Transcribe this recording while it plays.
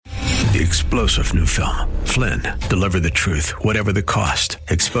The explosive new film, Flynn, deliver the truth, whatever the cost.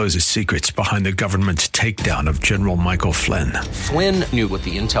 Exposes secrets behind the government's takedown of General Michael Flynn. Flynn knew what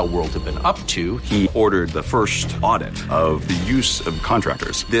the intel world had been up to. He ordered the first audit of the use of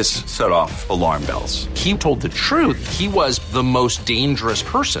contractors. This set off alarm bells. He told the truth. He was the most dangerous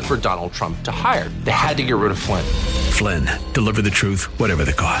person for Donald Trump to hire. They had to get rid of Flynn. Flynn, deliver the truth, whatever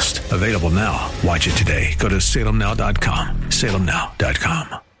the cost. Available now. Watch it today. Go to salemnow.com.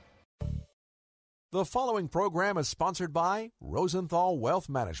 salemnow.com. The following program is sponsored by Rosenthal Wealth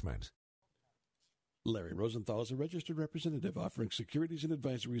Management. Larry Rosenthal is a registered representative offering securities and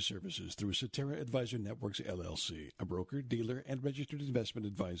advisory services through Cetera Advisor Networks, LLC, a broker, dealer, and registered investment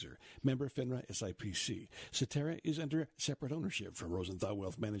advisor. Member FINRA SIPC. Cetera is under separate ownership from Rosenthal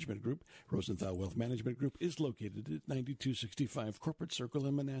Wealth Management Group. Rosenthal Wealth Management Group is located at 9265 Corporate Circle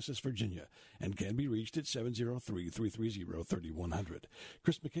in Manassas, Virginia, and can be reached at 703-330-3100.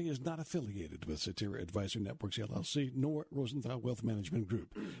 Chris McKay is not affiliated with Cetera Advisor Networks, LLC, nor Rosenthal Wealth Management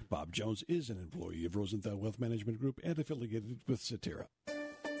Group. Bob Jones is an employee of Rosenthal Wealth Management Group and affiliated with Cetera.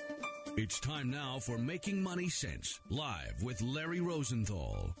 It's time now for Making Money Sense, live with Larry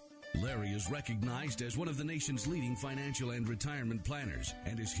Rosenthal. Larry is recognized as one of the nation's leading financial and retirement planners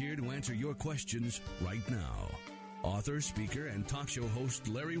and is here to answer your questions right now. Author, speaker, and talk show host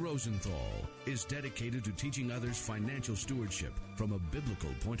Larry Rosenthal is dedicated to teaching others financial stewardship from a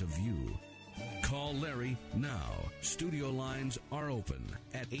biblical point of view. Call Larry now. Studio lines are open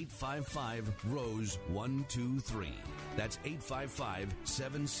at 855-ROSE-123. That's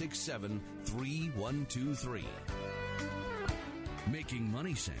 855-767-3123. Making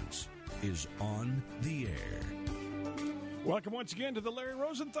Money Sense is on the air. Welcome once again to the Larry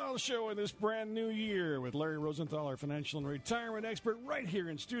Rosenthal Show in this brand new year with Larry Rosenthal, our financial and retirement expert, right here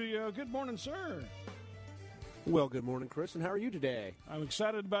in studio. Good morning, sir. Well, good morning, Chris, and how are you today? I'm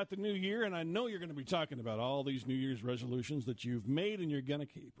excited about the new year, and I know you're going to be talking about all these New Year's resolutions that you've made and you're going to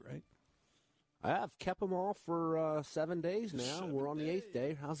keep, right? I've kept them all for 7 days now. We're on the 8th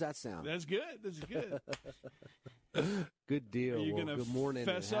day. How's that sound? That's good. That's good. Good deal. Are you well, going good morning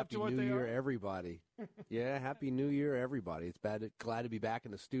to fess and up to happy what New they Year, are? everybody. Yeah, Happy New Year, everybody. It's glad to be back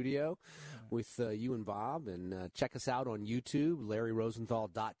in the studio with you and Bob. And check us out on YouTube,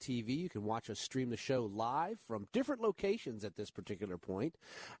 LarryRosenthal.tv. You can watch us stream the show live from different locations at this particular point.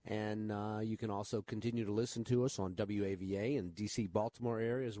 And you can also continue to listen to us on WAVA and D.C. Baltimore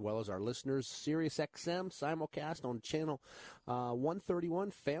area, as well as our listeners, Sirius XM, simulcast on channel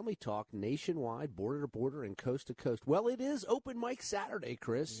 131, Family Talk, nationwide, border to border, and coast to coast. Well, it is Open Mic Saturday,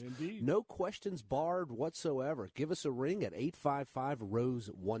 Chris. Indeed. No questions barred whatsoever. Give us a ring at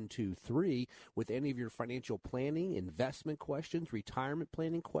 855-ROSE-123 with any of your financial planning, investment questions, retirement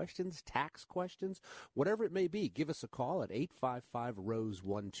planning questions, tax questions, whatever it may be. Give us a call at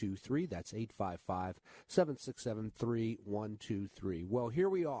 855-ROSE-123. That's 855-767-3123. Well, here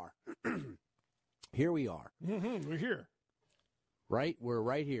we are. Here we are. We're here. Right? We're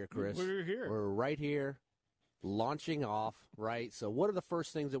right here, Chris. We're here. We're right here. Launching off, right? So what are the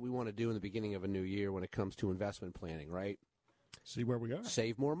first things that we want to do in the beginning of a new year when it comes to investment planning, right? See where we are.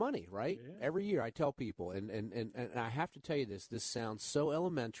 Save more money, right? Yeah. Every year I tell people, and I have to tell you this sounds so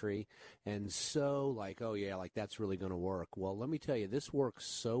elementary and so like, oh yeah, like that's really going to work. Well, let me tell you, this works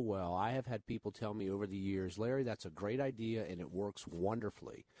so well. I have had people tell me over the years, Larry, that's a great idea and it works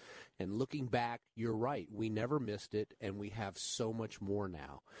wonderfully. And looking back, you're right. We never missed it, and we have so much more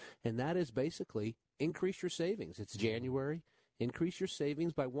now. And that is basically increase your savings. It's January. Increase your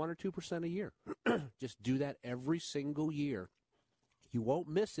savings by 1 or 2% a year. Just do that every single year. You won't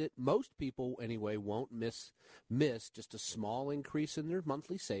miss it. Most people, anyway, won't miss just a small increase in their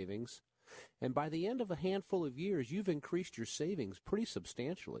monthly savings. And by the end of a handful of years, you've increased your savings pretty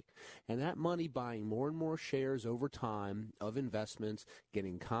substantially. And that money buying more and more shares over time of investments,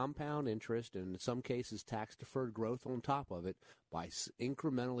 getting compound interest, and in some cases tax-deferred growth on top of it, by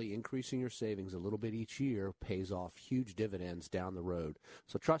incrementally increasing your savings a little bit each year pays off huge dividends down the road.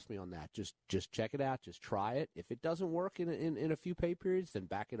 So trust me on that. Just check it out. Just try it. If it doesn't work in a few pay periods, then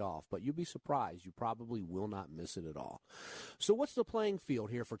back it off. But you'll be surprised. You probably will not miss it at all. So what's the playing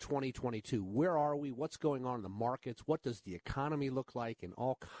field here for 2022? Where are we? What's going on in the markets? What does the economy look like? And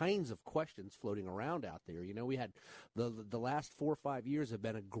all kinds of questions floating around out there. You know, we had the last 4 or 5 years have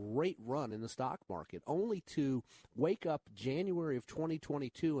been a great run in the stock market, only to wake up January of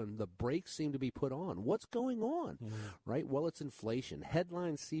 2022 and the brakes seem to be put on. What's going on? Right? Well, it's inflation.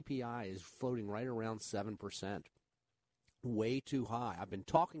 Headline CPI is floating right around 7%. way too high. I've been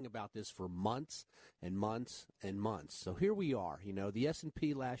talking about this for months and months and months. So here we are. You know, the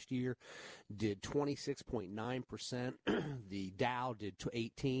S&P last year did 26.9%. The Dow did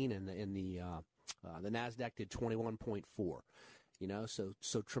 18%, and the NASDAQ did 21.4%. You know,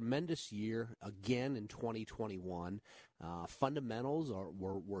 so tremendous year again in 2021. Fundamentals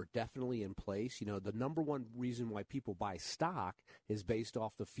were definitely in place. You know, the number one reason why people buy stock is based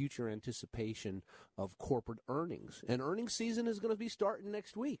off the future anticipation of corporate earnings. And earnings season is going to be starting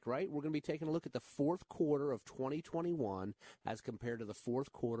next week, right? We're going to be taking a look at the fourth quarter of 2021 as compared to the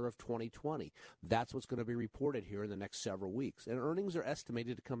fourth quarter of 2020. That's what's going to be reported here in the next several weeks. And earnings are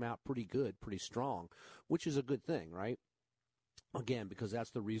estimated to come out pretty good, pretty strong, which is a good thing, right? Again, because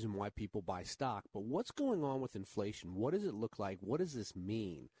that's the reason why people buy stock. But what's going on with inflation? What does it look like? What does this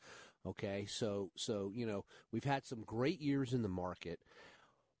mean? Okay, so you know, we've had some great years in the market.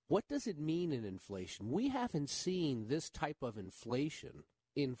 What does it mean in inflation? We haven't seen this type of inflation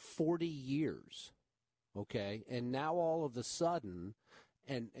in 40 years. Okay, and now all of a sudden,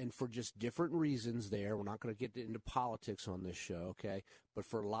 and for just different reasons there, we're not going to get into politics on this show, okay? But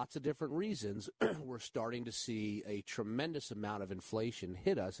for lots of different reasons, we're starting to see a tremendous amount of inflation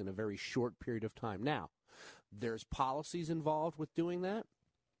hit us in a very short period of time. Now, there's policies involved with doing that,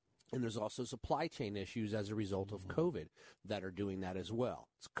 and there's also supply chain issues as a result of COVID that are doing that as well.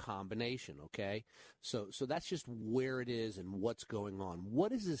 It's a combination, okay? So that's just where it is and what's going on.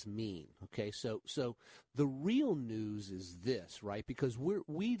 What does this mean? Okay, so the real news is this, right? Because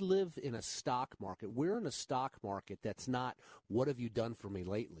we live in a stock market. We're in a stock market that's not, what have you done for me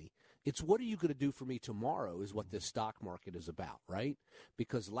lately? It's what are you going to do for me tomorrow is what this stock market is about, right?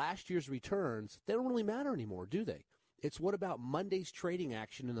 Because last year's returns, they don't really matter anymore, do they? It's what about Monday's trading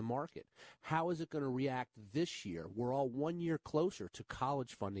action in the market? How is it going to react this year? We're all 1 year closer to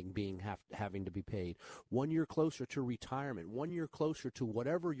college funding having to be paid, 1 year closer to retirement, 1 year closer to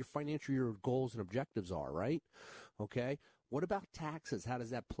whatever your financial year goals and objectives are, right? Okay. What about taxes? How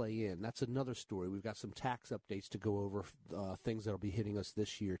does that play in? That's another story. We've got some tax updates to go over, things that will be hitting us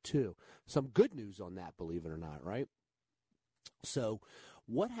this year too. Some good news on that, believe it or not, right? So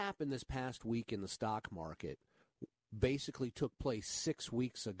what happened this past week in the stock market basically took place 6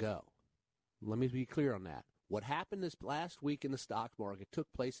 weeks ago. Let me be clear on that. What happened this last week in the stock market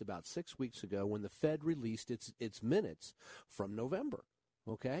took place about 6 weeks ago when the Fed released its minutes from November.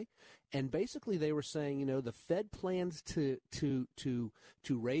 Okay? And basically they were saying, you know, the Fed plans to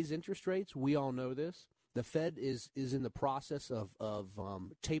raise interest rates. We all know this. The Fed is in the process of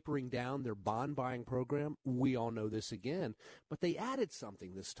tapering down their bond buying program. We all know this again. But they added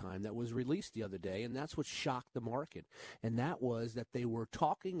something this time that was released the other day, and that's what shocked the market. And that was that they were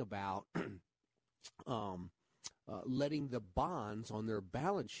talking about letting the bonds on their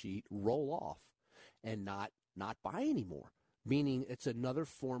balance sheet roll off and not buy anymore. Meaning it's another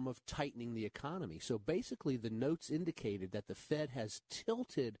form of tightening the economy. So basically the notes indicated that the Fed has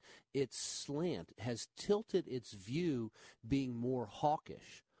tilted its slant, has tilted its view being more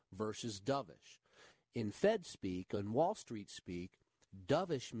hawkish versus dovish. In Fed speak, on Wall Street speak,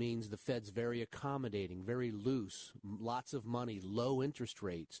 dovish means the Fed's very accommodating, very loose, lots of money, low interest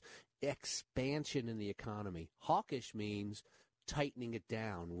rates, expansion in the economy. Hawkish means tightening it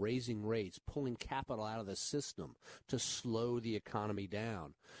down, raising rates, pulling capital out of the system to slow the economy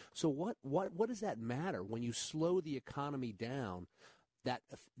down. So what does that matter? When you slow the economy down, that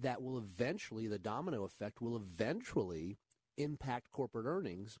will eventually, the domino effect will eventually impact corporate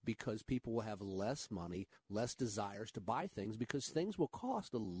earnings because people will have less money, less desires to buy things because things will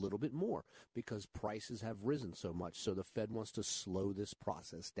cost a little bit more because prices have risen so much. So the Fed wants to slow this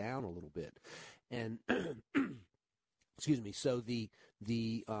process down a little bit. And excuse me. So the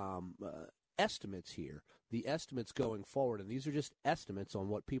estimates here, the estimates going forward, and these are just estimates on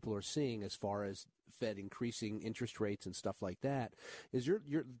what people are seeing as far as Fed increasing interest rates and stuff like that, is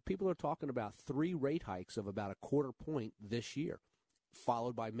your people are talking about 3 rate hikes of about a quarter point this year,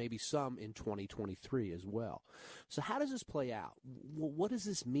 followed by maybe some in 2023 as well. So how does this play out? What does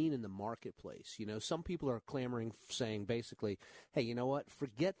this mean in the marketplace? You know, some people are clamoring, saying basically, hey, you know what?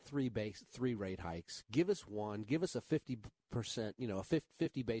 Forget 3 rate hikes. Give us one. Give us a 50%, you know, a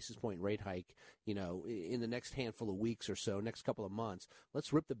 50 basis point rate hike, you know, in the next handful of weeks or so, next couple of months.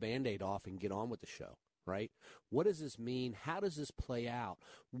 Let's rip the Band-Aid off and get on with the show. Right? What does this mean? How does this play out?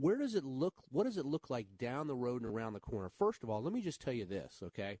 Where does it look? What does it look like down the road and around the corner? First of all, let me just tell you this,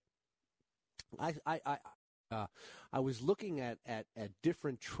 okay? I was looking at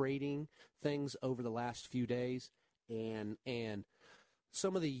different trading things over the last few days, and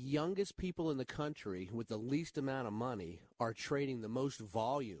some of the youngest people in the country with the least amount of money are trading the most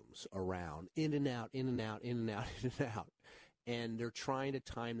volumes around, in and out, in and out, in and out, in and out. And they're trying to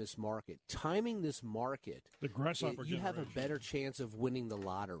time this market. Timing this market, the grasshopper you have a better chance of winning the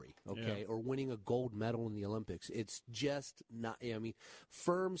lottery, okay, or winning a gold medal in the Olympics. It's just not, I mean,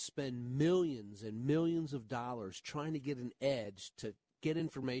 firms spend millions and millions of dollars trying to get an edge to get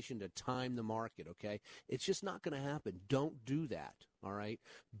information to time the market, okay? It's just not going to happen. Don't do that, all right?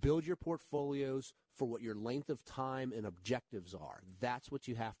 Build your portfolios for what your length of time and objectives are. That's what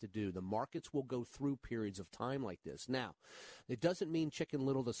you have to do. The markets will go through periods of time like this. Now, it doesn't mean Chicken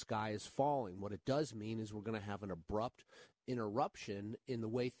Little, the sky is falling. What it does mean is we're going to have an abrupt interruption in the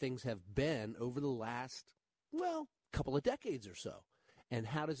way things have been over the last, well, couple of decades or so. And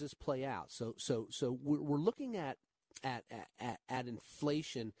how does this play out? So we're looking at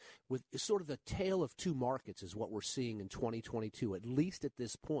inflation with sort of the tale of two markets is what we're seeing in 2022, at least at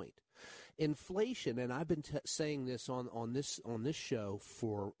this point. Inflation, and I've been saying this on this show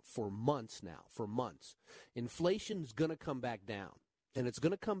for months now, inflation is going to come back down, and it's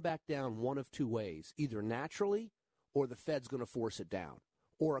going to come back down one of two ways, either naturally or the Fed's going to force it down,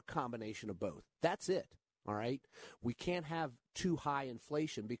 or a combination of both. That's it. All right, we can't have too high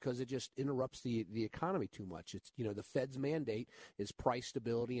inflation because it just interrupts the economy too much. It's, you know, the Fed's mandate is price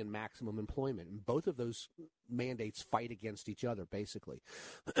stability and maximum employment, and both of those mandates fight against each other basically.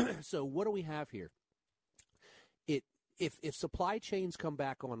 So what do we have here? If supply chains come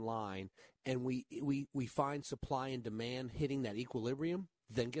back online and we find supply and demand hitting that equilibrium,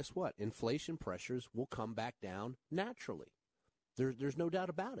 then guess what? Inflation pressures will come back down naturally. There's no doubt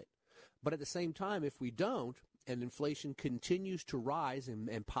about it. But at the same time, if we don't, and inflation continues to rise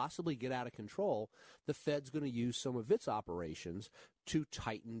and possibly get out of control, the Fed's going to use some of its operations to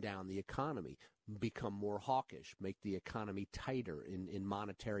tighten down the economy, become more hawkish, make the economy tighter in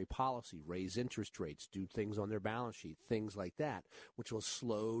monetary policy, raise interest rates, do things on their balance sheet, things like that, which will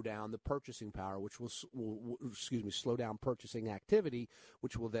slow down the purchasing power, which will slow down purchasing activity,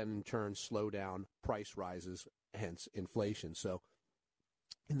 which will then in turn slow down price rises, hence inflation. So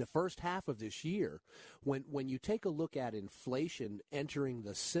in the first half of this year, when you take a look at inflation entering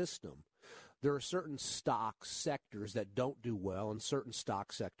the system, there are certain stock sectors that don't do well and certain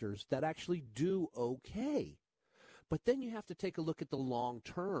stock sectors that actually do okay. But then you have to take a look at the long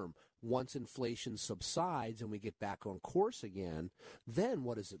term. Once inflation subsides and we get back on course again, then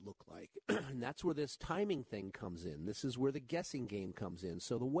what does it look like? And that's where this timing thing comes in. This is where the guessing game comes in.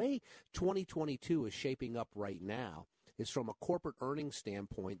 So the way 2022 is shaping up right now is from a corporate earnings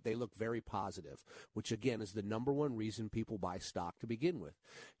standpoint, they look very positive, which again is the number one reason people buy stock to begin with.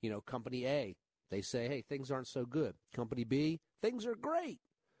 You know, company A, they say, hey, things aren't so good. Company B, things are great.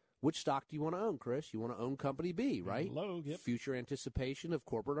 Which stock do you want to own, Chris? You want to own company B, right? Low, yep. Future anticipation of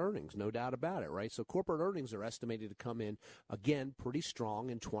corporate earnings, no doubt about it, right? So corporate earnings are estimated to come in, again, pretty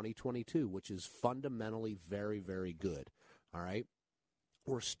strong in 2022, which is fundamentally very, very good, all right?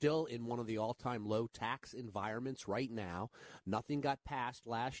 We're still in one of the all-time low tax environments right now. Nothing got passed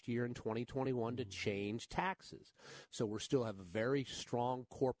last year in 2021 to change taxes. So we still have a very strong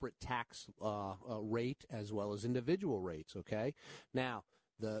corporate tax rate as well as individual rates, okay? Now,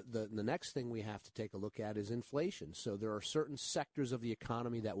 the next thing we have to take a look at is inflation. So there are certain sectors of the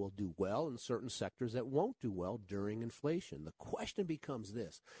economy that will do well and certain sectors that won't do well during inflation. The question becomes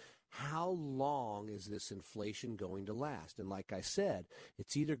this. How long is this inflation going to last? And like I said,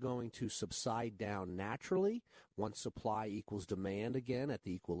 it's either going to subside down naturally once supply equals demand again at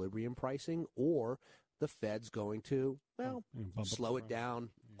the equilibrium pricing, or the Fed's going to, well, slow it down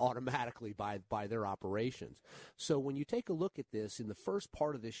automatically by their operations. So when you take a look at this in the first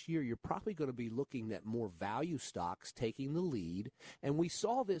part of this year, you're probably going to be looking at more value stocks taking the lead. And we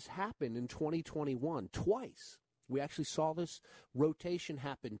saw this happen in 2021 twice. We actually saw this rotation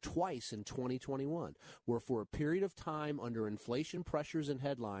happen twice in 2021, where for a period of time under inflation pressures and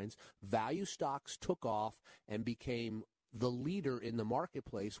headlines, value stocks took off and became the leader in the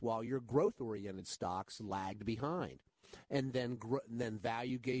marketplace while your growth-oriented stocks lagged behind. And then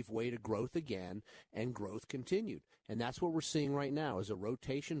value gave way to growth again, and growth continued. And that's what we're seeing right now is a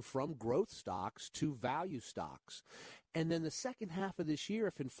rotation from growth stocks to value stocks. And then the second half of this year,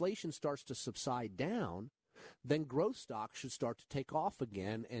 if inflation starts to subside down, then growth stocks should start to take off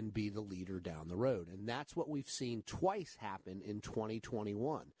again and be the leader down the road. And that's what we've seen twice happen in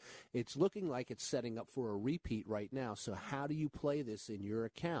 2021. It's looking like it's setting up for a repeat right now. So how do you play this in your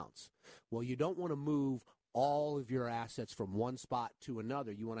accounts? Well, you don't want to move all of your assets from one spot to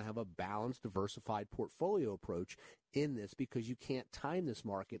another. You want to have a balanced, diversified portfolio approach in this because you can't time this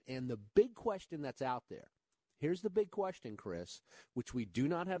market. And the big question that's out there, Here's the big question, Chris, which we do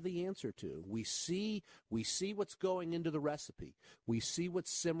not have the answer to. We see what's going into the recipe. We see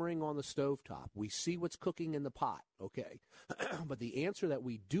what's simmering on the stovetop. We see what's cooking in the pot, okay? But the answer that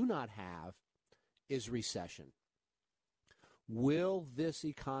we do not have is recession. Will this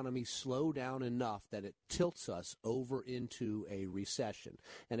economy slow down enough that it tilts us over into a recession?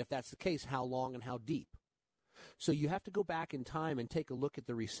 And if that's the case, how long and how deep? So you have to go back in time and take a look at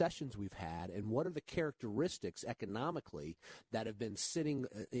the recessions we've had and what are the characteristics economically that have been sitting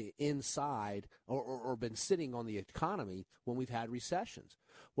inside or been sitting on the economy when we've had recessions.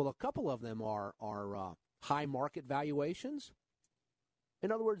 Well, a couple of them are high market valuations.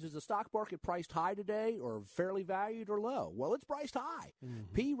 In other words, is the stock market priced high today or fairly valued or low? Well, it's priced high.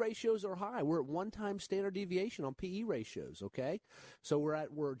 Mm-hmm. PE ratios are high. We're at 1-time standard deviation on PE ratios, okay? So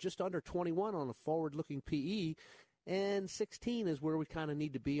we're just under 21 on a forward-looking PE, and 16 is where we kind of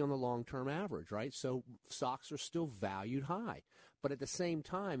need to be on the long-term average, right? So stocks are still valued high. But at the same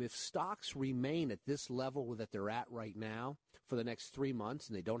time, if stocks remain at this level that they're at right now for the next 3 months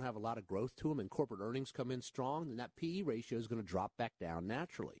and they don't have a lot of growth to them and corporate earnings come in strong, then that PE ratio is going to drop back down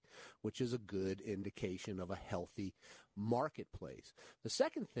naturally, which is a good indication of a healthy marketplace. The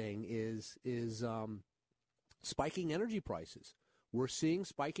second thing is spiking energy prices. We're seeing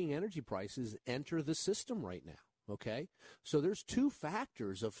spiking energy prices enter the system right now. Okay, so there's two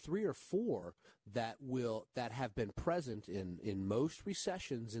factors of 3 or 4 that have been present in most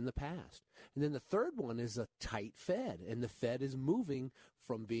recessions in the past. And then the third one is a tight Fed, and the Fed is moving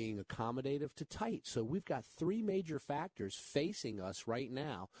from being accommodative to tight. So we've got 3 major factors facing us right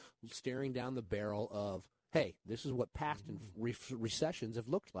now, staring down the barrel of, hey, this is what past recessions have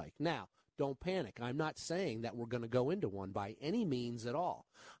looked like. Now, don't panic. I'm not saying that we're going to go into one by any means at all.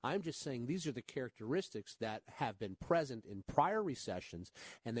 I'm just saying these are the characteristics that have been present in prior recessions,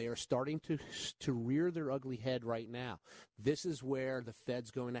 and they are starting to rear their ugly head right now. This is where the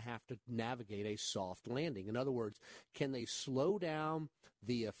Fed's going to have to navigate a soft landing. In other words, can they slow down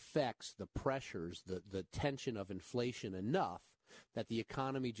the effects, the pressures, the tension of inflation enough that the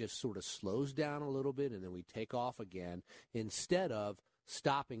economy just sort of slows down a little bit and then we take off again instead of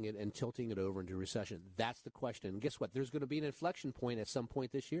stopping it and tilting it over into recession? That's the question. And guess what? There's going to be an inflection point at some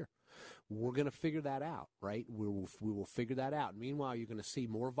point this year. We're going to figure that out, right? We will figure that out. Meanwhile, you're going to see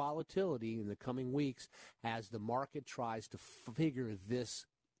more volatility in the coming weeks as the market tries to figure this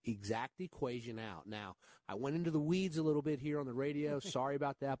exact equation out. Now, I went into the weeds a little bit here on the radio. Sorry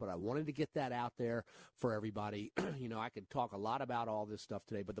about that, but I wanted to get that out there for everybody. I could talk a lot about all this stuff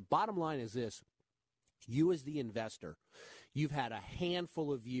today, but the bottom line is this. You as the investor, you've had a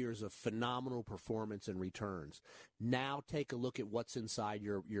handful of years of phenomenal performance and returns. Now take a look at what's inside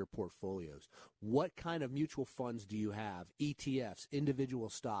your portfolios. What kind of mutual funds do you have? ETFs, individual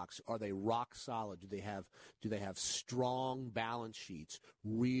stocks, are they rock solid? Do they have strong balance sheets,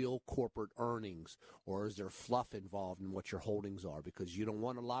 real corporate earnings, or is there fluff involved in what your holdings are? Because you don't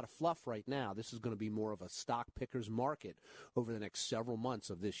want a lot of fluff right now. This is going to be more of a stock picker's market over the next several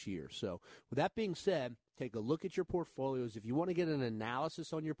months of this year. So with that being said, take a look at your portfolios. If you want to get an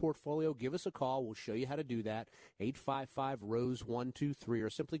analysis on your portfolio, give us a call. We'll show you how to do that. 855-ROSE-123, or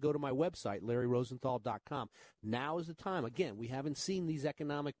simply go to my website, LarryRosenthal.com. Now is the time. Again, we haven't seen these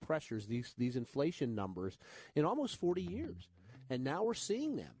economic pressures, these inflation numbers, in almost 40 years. And now we're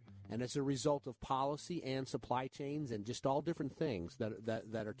seeing them. And as a result of policy and supply chains and just all different things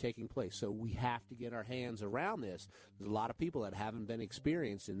that are taking place. So we have to get our hands around this. There's a lot of people that haven't been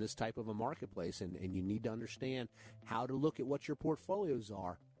experienced in this type of a marketplace, and you need to understand how to look at what your portfolios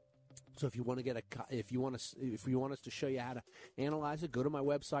are. So if you want us to show you how to analyze it, go to my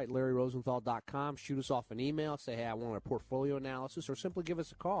website, LarryRosenthal.com. Shoot us off an email. Say, hey, I want a portfolio analysis, or simply give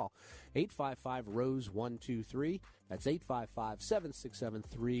us a call, 855-ROSE-123. That's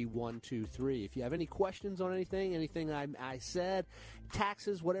 855-767-3123. If you have any questions on anything I said,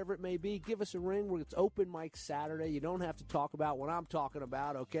 taxes, whatever it may be, give us a ring. It's open mic Saturday. You don't have to talk about what I'm talking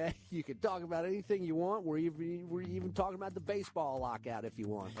about, okay? You can talk about anything you want. We're even talking about the baseball lockout if you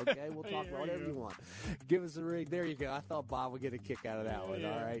want, okay? We'll talk about whatever you want. Give us a ring. There you go. I thought Bob would get a kick out of that one,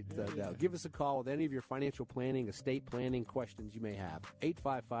 all right? So, no. Give us a call with any of your financial planning, estate planning questions you may have.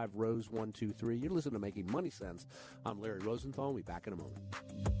 855-ROSE-123. You're listening to Making Money Sense. I'm Larry Rosenthal. We'll be back in a moment.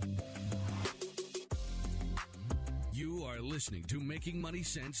 You are listening to Making Money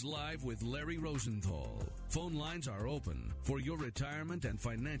Sense live with Larry Rosenthal. Phone lines are open for your retirement and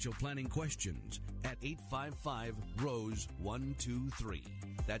financial planning questions at 855-ROSE-123.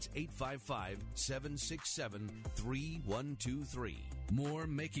 That's 855-767-3123. More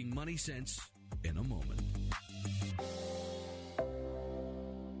Making Money Sense in a moment.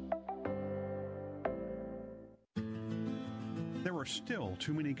 are still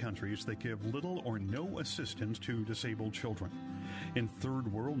too many countries that give little or no assistance to disabled children. In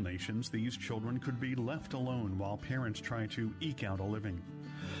third world nations, these children could be left alone while parents try to eke out a living.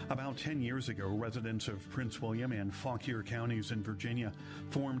 About 10 years ago, residents of Prince William and Fauquier counties in Virginia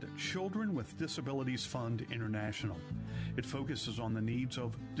formed Children with Disabilities Fund International. It focuses on the needs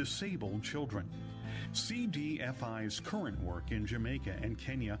of disabled children. CDFI's current work in Jamaica and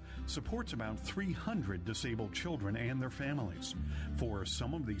Kenya supports about 300 disabled children and their families. For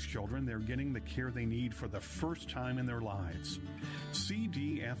some of these children, they're getting the care they need for the first time in their lives.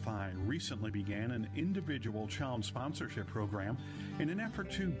 CDFI recently began an individual child sponsorship program in an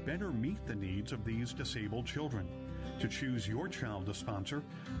effort to better meet the needs of these disabled children. To choose your child to sponsor,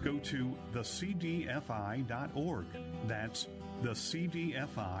 go to thecdfi.org. That's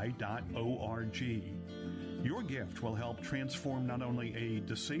thecdfi.org. Your gift will help transform not only a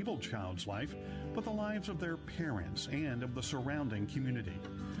disabled child's life, but the lives of their parents and of the surrounding community.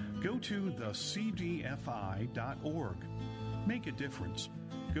 Go to thecdfi.org. Make a difference.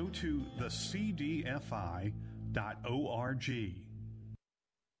 Go to thecdfi.org.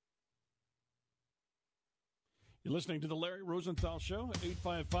 You're listening to the Larry Rosenthal Show,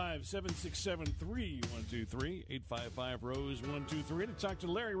 855-767-3123, 855-ROSE-123, to talk to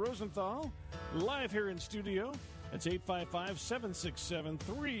Larry Rosenthal, live here in studio. That's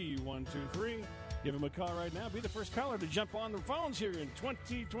 855-767-3123. Give him a call right now. Be the first caller to jump on the phones here in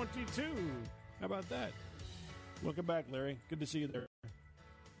 2022. How about that? Welcome back, Larry. Good to see you there.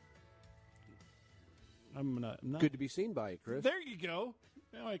 I'm not. Good to be seen by you, Chris. There you go.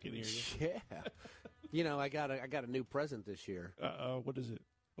 Now I can hear you. Yeah. You know, I got a new present this year. What is it?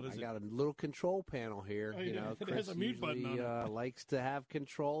 I got a little control panel here. Oh, you know, it Chris has a mute button on it. Likes to have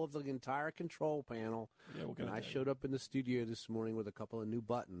control of the entire control panel. Yeah, and I showed up in the studio this morning with a couple of new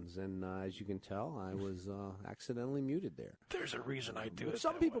buttons, and as you can tell, I was accidentally muted there. There's a reason I do it.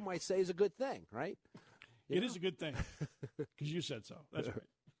 Some people might say it's a good thing, right? It is a good thing because you said so. That's right.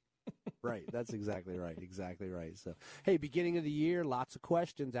 Right. That's exactly right. Exactly right. So, hey, beginning of the year, lots of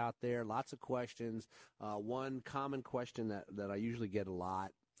questions out there, lots of questions. One common question that I usually get a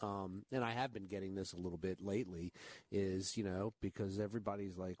lot, and I have been getting this a little bit lately, is, you know, because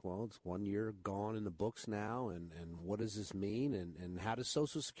everybody's like, well, it's 1 year gone in the books now, and what does this mean, and how does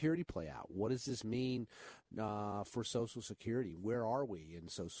Social Security play out? What does this mean for Social Security? Where are we in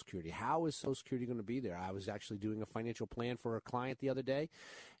Social Security? How is Social Security going to be there? I was actually doing a financial plan for a client the other day,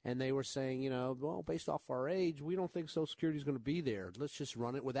 and they were saying, you know, well, based off our age, we don't think Social Security is going to be there. Let's just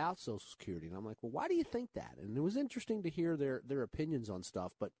run it without Social Security. And I'm like, well, why do you think that? And it was interesting to hear their opinions on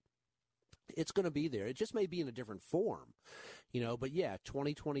stuff, but it's going to be there. It just may be in a different form, you know. But, yeah,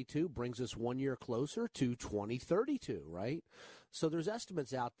 2022 brings us 1 year closer to 2032, right? So there's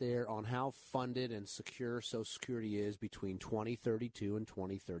estimates out there on how funded and secure Social Security is between 2032 and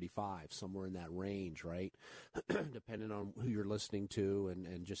 2035, somewhere in that range, right? Depending on who you're listening to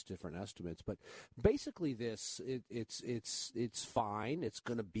and just different estimates. But basically it's fine. It's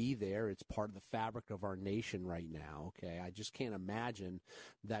going to be there. It's part of the fabric of our nation right now, okay? I just can't imagine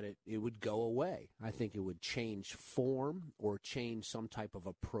that it would go away. I think it would change form or change some type of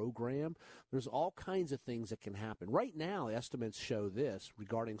a program. There's all kinds of things that can happen. Right now, estimates show this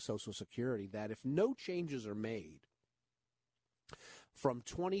regarding Social Security, that if no changes are made from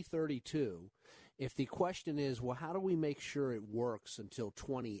 2032, if the question is, well, how do we make sure it works until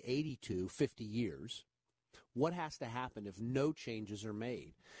 2082, 50 years, what has to happen if no changes are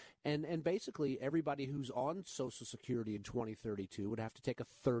made? And basically, everybody who's on Social Security in 2032 would have to take a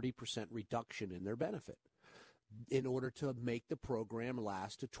 30% reduction in their benefit in order to make the program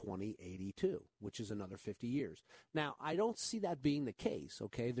last to 2082, which is another 50 years. Now, I don't see that being the case,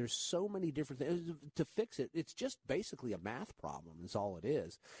 okay? There's so many different things. To fix it, it's just basically a math problem is all it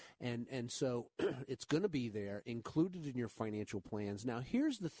is. And so it's going to be there, included in your financial plans. Now,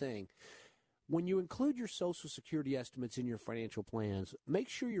 here's the thing. When you include your Social Security estimates in your financial plans, make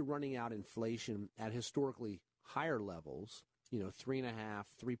sure you're running out inflation at historically higher levels, 3.5%,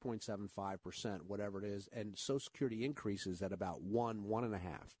 3.75%, whatever it is, and Social Security increases at about 1.5%.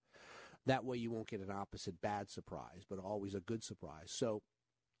 That way you won't get an opposite bad surprise, but always a good surprise. So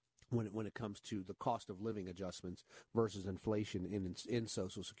when it comes to the cost of living adjustments versus inflation in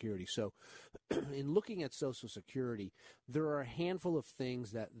Social Security. So in looking at Social Security, there are a handful of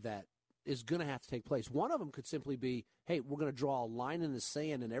things that is going to have to take place. One of them could simply be, hey, we're going to draw a line in the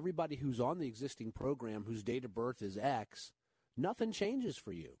sand, and everybody who's on the existing program whose date of birth is X, nothing changes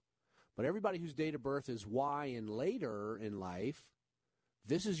for you. But everybody whose date of birth is Y and later in life,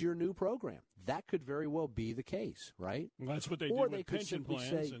 this is your new program. that could very well be the case, right? Well, that's what they Or do with pension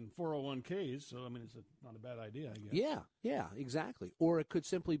plans and 401ks, so, I mean, it's not a bad idea, I guess. Yeah, exactly. Or it could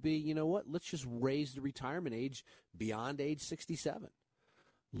simply be, you know what, let's just raise the retirement age beyond age 67.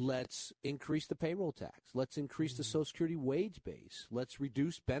 Let's increase the payroll tax. Let's increase the Social Security wage base. Let's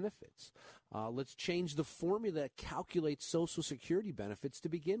reduce benefits. Let's change the formula that calculates Social Security benefits to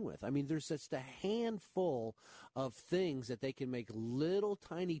begin with. I mean, there's just a handful of things that they can make little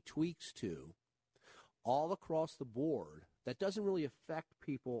tiny tweaks to all across the board that doesn't really affect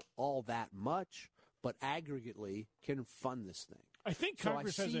people all that much, but aggregately can fund this thing. I think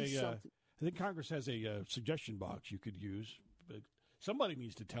Congress has a suggestion box you could use. But somebody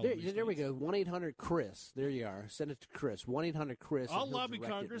needs to tell them. There we go. 1-800-CHRIS. There you are. Send it to Chris. 1-800-CHRIS. I'll lobby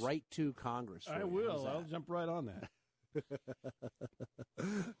Congress. Right to Congress. I will. I'll jump right on that.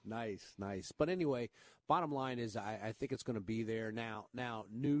 Nice. But anyway, bottom line is I think it's going to be there. Now,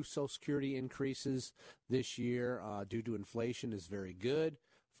 new Social Security increases this year due to inflation is very good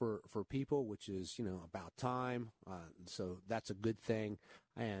for people, which is, about time. So that's a good thing.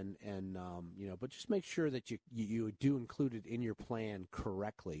 And but just make sure that you do include it in your plan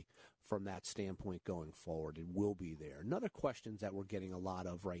correctly from that standpoint going forward. It will be there. Another question that we're getting a lot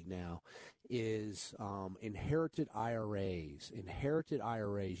of right now is inherited IRAs.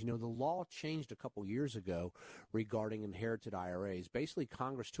 The law changed a couple years ago regarding inherited IRAs. Basically,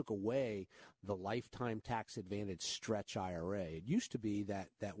 Congress took away the lifetime tax advantage stretch IRA. It used to be that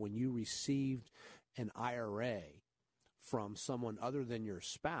when you received an IRA from someone other than your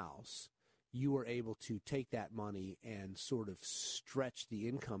spouse, you were able to take that money and sort of stretch the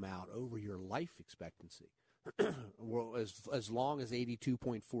income out over your life expectancy. Well, as long as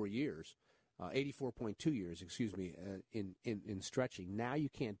 82.4 years, 84.2 years, in stretching. Now you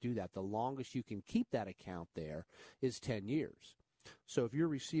can't do that. The longest you can keep that account there is 10 years. So if you're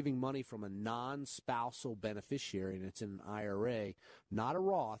receiving money from a non-spousal beneficiary and it's in an IRA, not a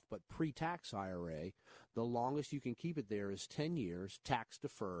Roth, but pre-tax IRA, the longest you can keep it there is 10 years, tax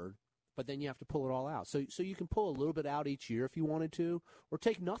deferred, but then you have to pull it all out. So you can pull a little bit out each year if you wanted to, or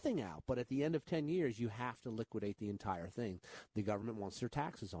take nothing out. But at the end of 10 years, you have to liquidate the entire thing. The government wants their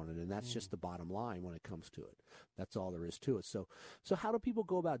taxes on it, and that's just the bottom line when it comes to it. That's all there is to it. So how do people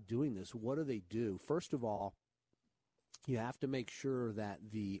go about doing this? What do they do? First of all, you have to make sure that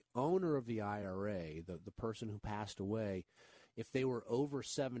the owner of the IRA, the person who passed away, if they were over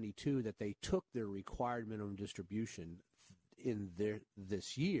 72, that they took their required minimum distribution in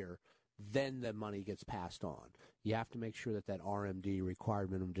this year, then the money gets passed on. You have to make sure that RMD, required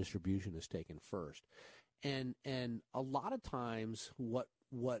minimum distribution, is taken first. And a lot of times what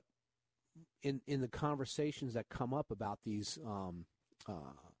in the conversations that come up about these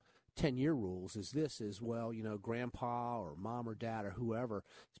 10-year rules is grandpa or mom or dad or whoever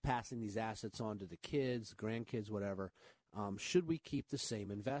is passing these assets on to the kids, grandkids, whatever. Should we keep the same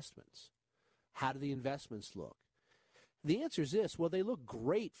investments? How do the investments look? The answer is this. Well, they look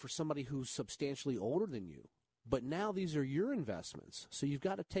great for somebody who's substantially older than you. But now these are your investments. So you've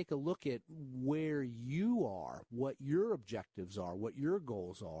got to take a look at where you are, what your objectives are, what your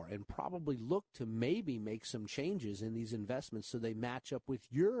goals are, and probably look to maybe make some changes in these investments so they match up with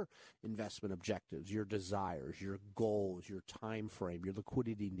your investment objectives, your desires, your goals, your time frame, your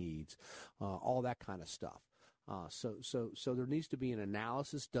liquidity needs, all that kind of stuff. So there needs to be an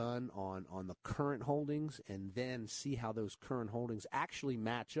analysis done on the current holdings and then see how those current holdings actually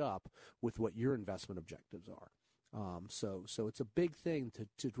match up with what your investment objectives are. So it's a big thing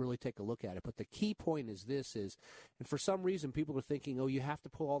to really take a look at it. But the key point is and for some reason people are thinking, you have to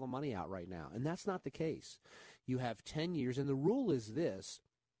pull all the money out right now. And that's not the case. You have 10 years. And the rule is this.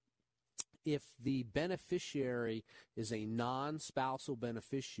 If the beneficiary is a non-spousal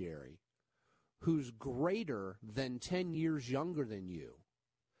beneficiary who's greater than 10 years younger than you,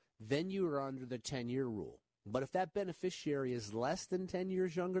 then you are under the 10-year rule. But if that beneficiary is less than 10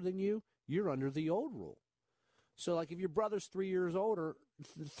 years younger than you, you're under the old rule. So like if your brother's 3 years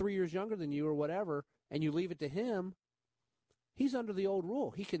younger than you or whatever, and you leave it to him, he's under the old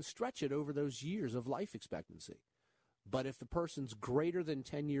rule. He can stretch it over those years of life expectancy. But if the person's greater than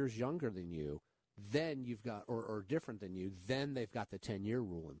 10 years younger than you, then you've got, or different than you, then they've got the 10-year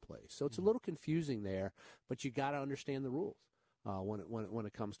rule in place. So it's a little confusing there, but you got to understand the rules when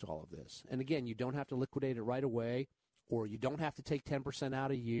it comes to all of this. And again, you don't have to liquidate it right away, or you don't have to take 10%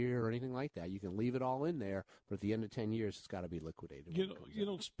 out a year or anything like that. You can leave it all in there, but at the end of 10 years, it's got to be liquidated.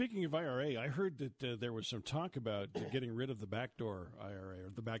 Speaking of IRA, I heard that there was some talk about getting rid of the backdoor IRA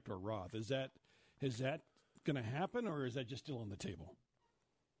or the backdoor Roth. Is that going to happen, or is that just still on the table?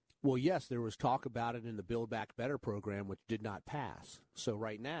 Well, yes, there was talk about it in the Build Back Better program, which did not pass. So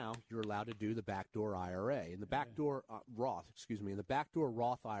right now, you're allowed to do the backdoor IRA. And the backdoor Roth, and the backdoor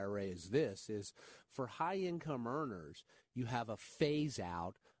Roth IRA is for high-income earners, you have a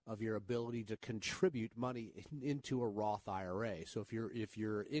phase-out of your ability to contribute money into a Roth IRA. So if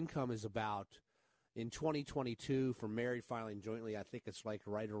your income is about, in 2022, for married filing jointly, I think it's like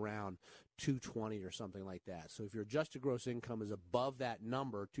right around 220 or something like that. So if your adjusted gross income is above that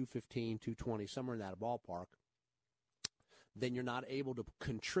number, 215, 220, somewhere in that ballpark, then you're not able to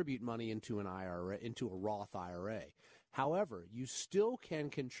contribute money into an IRA, into a Roth IRA. However, you still can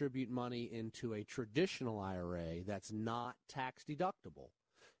contribute money into a traditional IRA that's not tax deductible,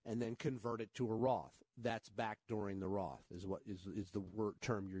 and then convert it to a Roth. That's backdooring the Roth is what is the word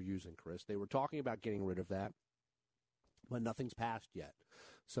term you're using, Chris. They were talking about getting rid of that, but nothing's passed yet.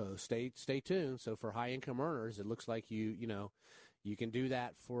 So stay tuned. So for high income earners, it looks like you can do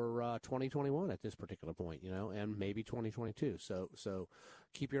that for 2021 at this particular point, and maybe 2022. So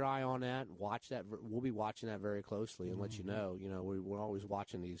keep your eye on that. Watch that. We'll be watching that very closely and let you know. We're always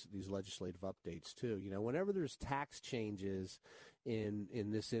watching these legislative updates too. Whenever there's tax changes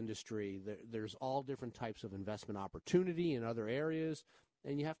in this industry, there's all different types of investment opportunity in other areas,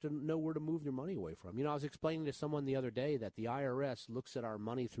 and you have to know where to move your money away from. I was explaining to someone the other day that the IRS looks at our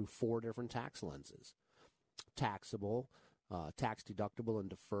money through 4 different tax lenses: taxable, tax deductible and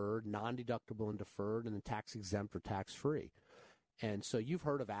deferred, non-deductible and deferred, and then tax exempt or tax free. And so you've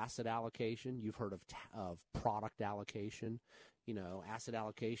heard of asset allocation, you've heard of product allocation. Asset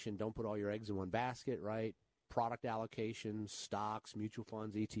allocation, don't put all your eggs in one basket, right? Product allocation, stocks, mutual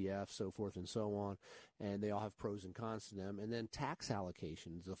funds, ETFs, so forth and so on, and they all have pros and cons to them. And then tax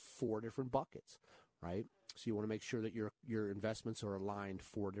allocations of 4 different buckets, right? So you want to make sure that your investments are aligned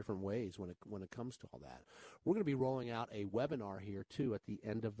 4 different ways when it comes to all that. We're going to be rolling out a webinar here too at the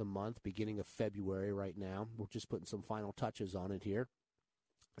end of the month, beginning of February. Right now, we're just putting some final touches on it here.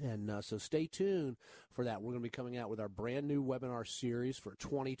 And so stay tuned for that. We're going to be coming out with our brand new webinar series for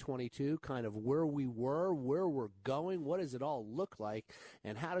 2022, kind of where we were, where we're going, what does it all look like,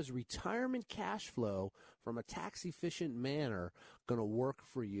 and how does retirement cash flow from a tax-efficient manner going to work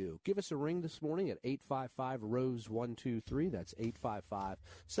for you. Give us a ring this morning at 855-ROSE-123. That's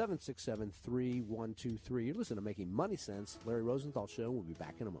 855-767-3123. You're listening to Making Money Sense. Larry Rosenthal Show. We'll be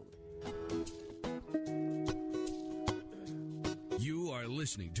back in a moment. You are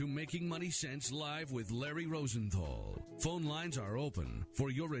listening to Making Money Sense live with Larry Rosenthal. Phone lines are open for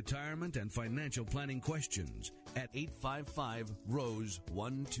your retirement and financial planning questions at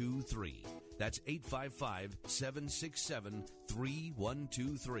 855-ROSE-123. That's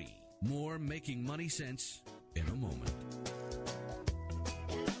 855-767-3123. More Making Money Sense in a moment.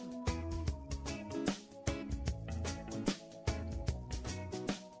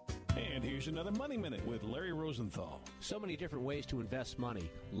 Here's another Money Minute with Larry Rosenthal. So many different ways to invest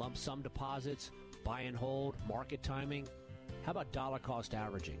money. Lump sum deposits, buy and hold, market timing. How about dollar cost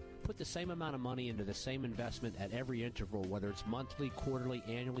averaging? Put the same amount of money into the same investment at every interval, whether it's monthly, quarterly,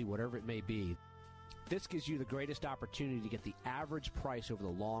 annually, whatever it may be. This gives you the greatest opportunity to get the average price over the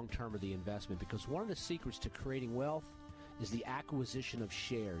long term of the investment, because one of the secrets to creating wealth is the acquisition of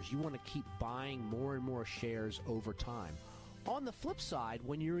shares. You want to keep buying more and more shares over time. On the flip side,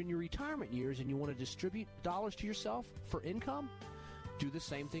 when you're in your retirement years and you want to distribute dollars to yourself for income, do the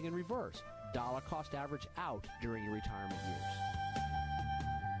same thing in reverse. Dollar cost average out during your retirement years.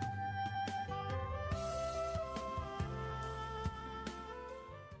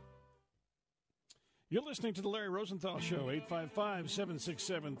 You're listening to the Larry Rosenthal Show,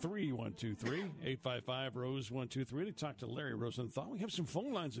 855-767-3123, 855-ROSE-123 to talk to Larry Rosenthal. We have some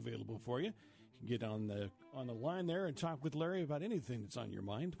phone lines available for you. Get on the line there and talk with Larry about anything that's on your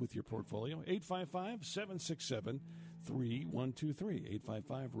mind with your portfolio. 855-767-3123.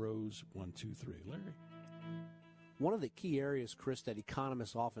 855-ROSE-123. Larry. One of the key areas, Chris, that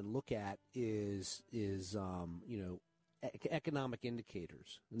economists often look at is economic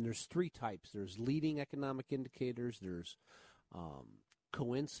indicators. And there's 3 types. There's leading economic indicators, there's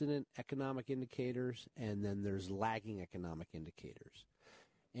coincident economic indicators, and then there's lagging economic indicators.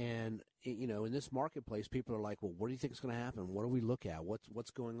 And, in this marketplace, people are like, well, what do you think is going to happen? What do we look at?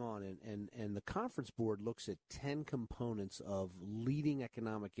 What's going on? And the Conference Board looks at 10 components of leading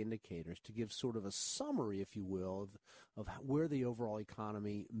economic indicators to give sort of a summary, if you will, of where the overall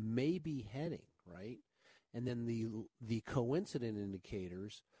economy may be heading, right? And then the coincident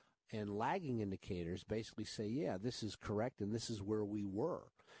indicators and lagging indicators basically say, yeah, this is correct and this is where we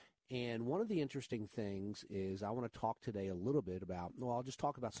were. And one of the interesting things is I want to talk today a little bit about, well, I'll just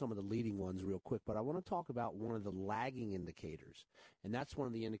talk about some of the leading ones real quick, but I want to talk about one of the lagging indicators. And that's one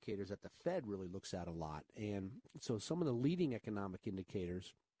of the indicators that the Fed really looks at a lot. And so some of the leading economic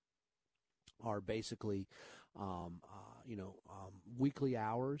indicators are basically, weekly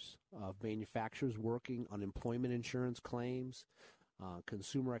hours of manufacturers working, unemployment insurance claims,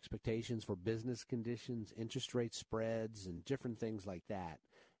 consumer expectations for business conditions, interest rate spreads, and different things like that.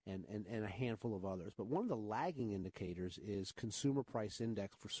 And a handful of others. But one of the lagging indicators is consumer price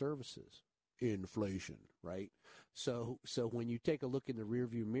index for services, inflation, right? So when you take a look in the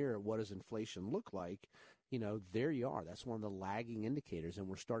rearview mirror, what does inflation look like? There you are. That's one of the lagging indicators, and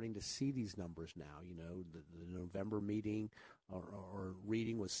we're starting to see these numbers now. The November meeting or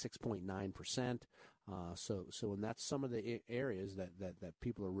reading was 6.9%. And that's some of the areas that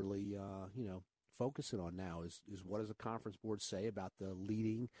people are really, focusing on now is what does the conference board say about the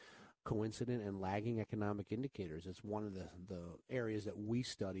leading, coincident, and lagging economic indicators. It's one of the areas that we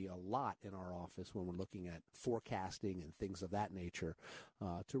study a lot in our office when we're looking at forecasting and things of that nature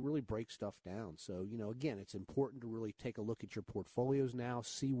to really break stuff down. So, again, it's important to really take a look at your portfolios now,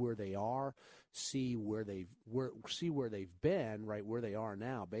 see where they are, see where they've been, right, where they are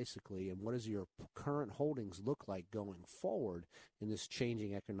now, basically, and what does your current holdings look like going forward in this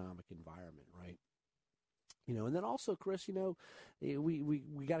changing economic environment, right? And then also, Chris,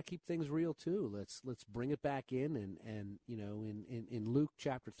 we got to keep things real too. Let's bring it back in, and in Luke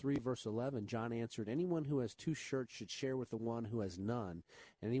chapter 3 verse 11, John answered, "Anyone who has 2 shirts should share with the one who has none,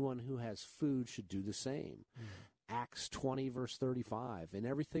 and anyone who has food should do the same." Acts 20 verse 35, "In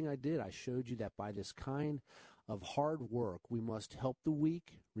everything I did, I showed you that by this kind of hard work we must help the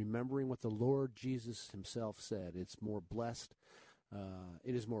weak, remembering what the Lord Jesus himself said. It is more blessed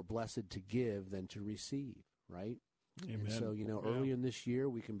to give than to receive." Right? Amen. And so, early in this year,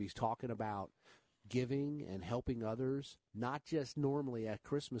 we can be talking about giving and helping others, not just normally at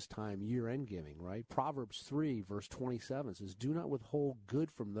Christmas time, year-end giving, right? Proverbs 3, verse 27 says, "Do not withhold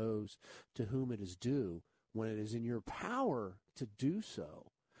good from those to whom it is due when it is in your power to do so."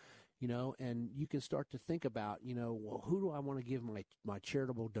 And you can start to think about, well, who do I want to give my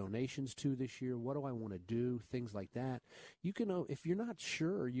charitable donations to this year? What do I want to do? Things like that. You can, if you're not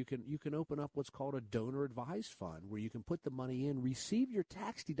sure, you can open up what's called a donor advised fund where you can put the money in, receive your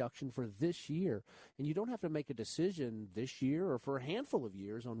tax deduction for this year, and you don't have to make a decision this year or for a handful of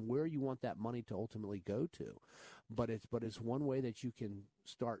years on where you want that money to ultimately go to. But it's one way that you can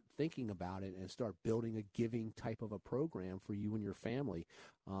start thinking about it and start building a giving type of a program for you and your family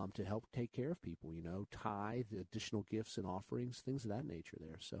to help take care of people, tithe, additional gifts and offerings, things of that nature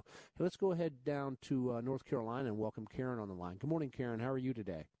there. So hey, let's go ahead down to North Carolina and welcome Karen on the line. Good morning, Karen. How are you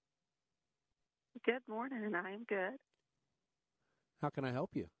today? Good morning. I am good. How can I help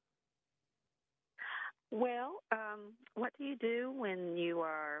you? Well, what do you do when you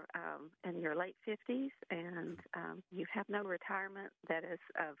are in your late 50s and you have no retirement that is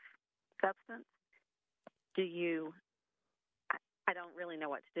of substance? I don't really know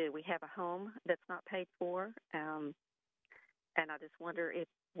what to do. We have a home that's not paid for, and I just wonder if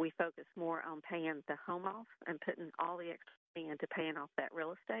we focus more on paying the home off and putting all the extra money into paying off that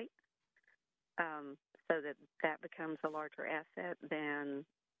real estate so that becomes a larger asset than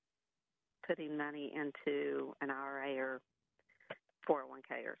putting money into an IRA or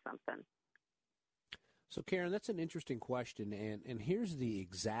 401k or something. So, Karen, that's an interesting question, and here's the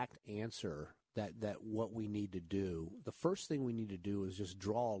exact answer that what we need to do. The first thing we need to do is just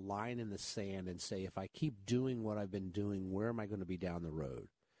draw a line in the sand and say, if I keep doing what I've been doing, where am I going to be down the road?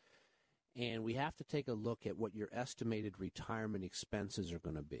 And we have to take a look at what your estimated retirement expenses are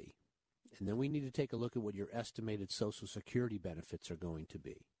going to be. And then we need to take a look at what your estimated Social Security benefits are going to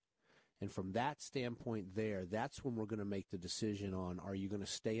be. And from that standpoint there, that's when we're going to make the decision on, are you going to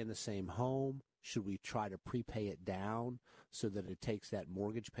stay in the same home? Should we try to prepay it down so that it takes that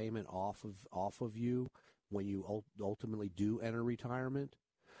mortgage payment off of you when you ultimately do enter retirement?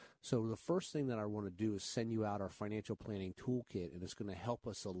 So the first thing that I want to do is send you out our financial planning toolkit, and it's going to help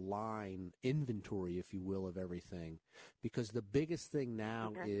us align inventory, if you will, of everything. Because the biggest thing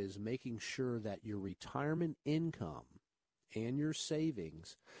now is making sure that your retirement income and your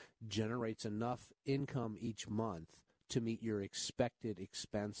savings generates enough income each month to meet your expected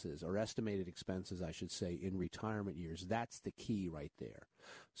expenses, or estimated expenses, I should say, in retirement years. That's the key right there.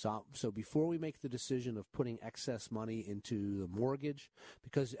 So before we make the decision of putting excess money into the mortgage,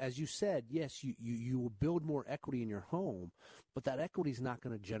 because as you said, yes, you will build more equity in your home, but that equity is not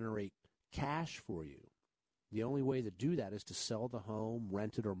going to generate cash for you. The only way to do that is to sell the home,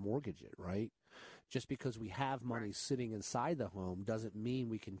 rent it, or mortgage it, right? Just because we have money sitting inside the home doesn't mean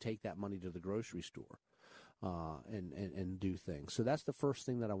we can take that money to the grocery store and do things. So that's the first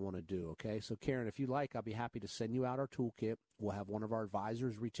thing that I want to do, okay? So, Karen, if you like, I'll be happy to send you out our toolkit. We'll have one of our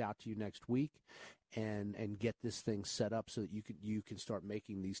advisors reach out to you next week and get this thing set up so that you can start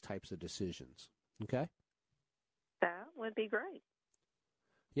making these types of decisions, okay? That would be great.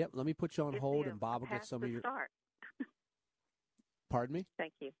 Yep, let me put you on hold, and Bob will get some of your... Pardon me?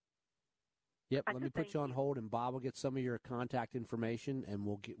 Thank you. Yep, let me put you on hold, and Bob will get some of your contact information, and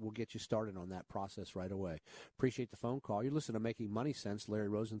we'll get you started on that process right away. Appreciate the phone call. You're listening to Making Money Sense, Larry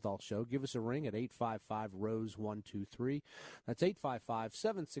Rosenthal Show. Give us a ring at 855-ROSE-123. That's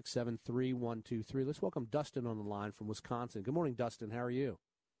 855-767-3123. Let's welcome Dustin on the line from Wisconsin. Good morning, Dustin. How are you?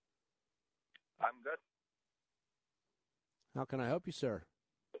 I'm good. How can I help you, sir?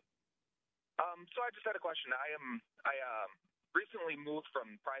 So I just had a question. I recently moved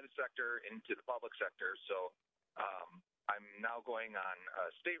from private sector into the public sector, so I'm now going on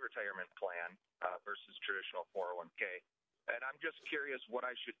a state retirement plan versus traditional 401k. And I'm just curious what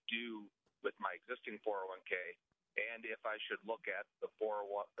I should do with my existing 401k, and if I should look at the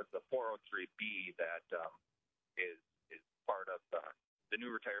 403b that is part of the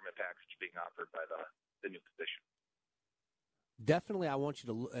new retirement package being offered by the new position. Definitely, I want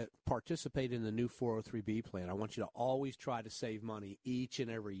you to participate in the new 403b plan. I want you to always try to save money each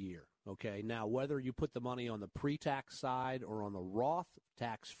and every year, okay? Now, whether you put the money on the pre-tax side or on the Roth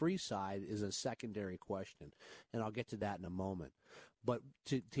tax-free side is a secondary question, and I'll get to that in a moment. But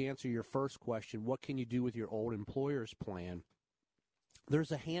to answer your first question, what can you do with your old employer's plan?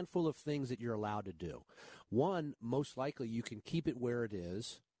 There's a handful of things that you're allowed to do. One, most likely you can keep it where it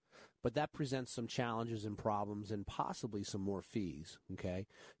is, but that presents some challenges and problems and possibly some more fees, okay?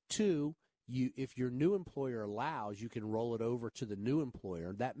 Two, if your new employer allows, you can roll it over to the new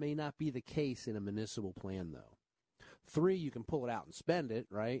employer. That may not be the case in a municipal plan, though. Three, you can pull it out and spend it,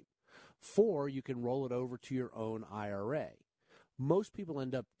 right? Four, you can roll it over to your own IRA. Most people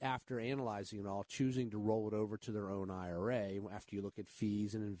end up, after analyzing it all, choosing to roll it over to their own IRA after you look at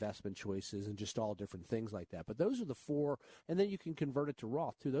fees and investment choices and just all different things like that. But those are the four, and then you can convert it to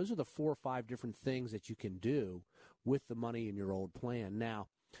Roth, too. Those are the 4 or 5 different things that you can do with the money in your old plan. Now,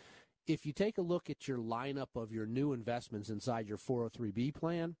 if you take a look at your lineup of your new investments inside your 403b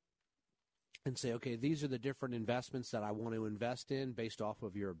plan, and say, okay, these are the different investments that I want to invest in based off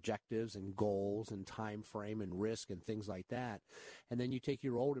of your objectives and goals and time frame and risk and things like that. And then you take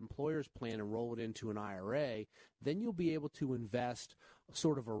your old employer's plan and roll it into an IRA, then you'll be able to invest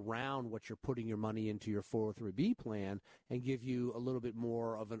sort of around what you're putting your money into your 403b plan and give you a little bit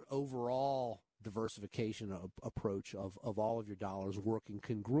more of an overall diversification approach of all of your dollars working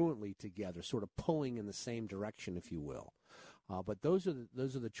congruently together, sort of pulling in the same direction, if you will. But those are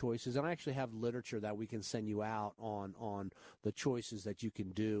the choices, and I actually have literature that we can send you out on the choices that you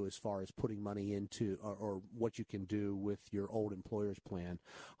can do as far as putting money into or what you can do with your old employer's plan.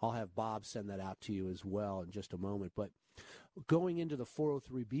 I'll have Bob send that out to you as well in just a moment. But going into the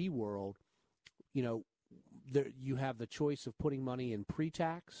 403b world, you have the choice of putting money in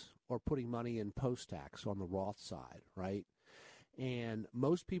pre-tax or putting money in post-tax on the Roth side, right? And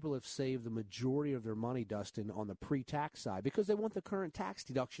most people have saved the majority of their money, Dustin, on the pre-tax side because they want the current tax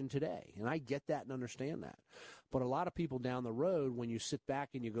deduction today. And I get that and understand that. But a lot of people down the road, when you sit back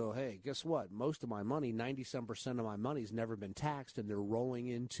and you go, hey, guess what? Most of my money, 90% of my money has never been taxed and they're rolling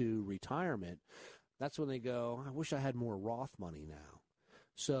into retirement. That's when they go, I wish I had more Roth money now.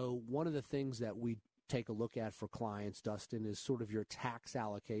 So one of the things that we take a look at for clients, Dustin, is sort of your tax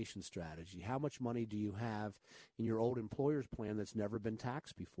allocation strategy. How much money do you have in your old employer's plan that's never been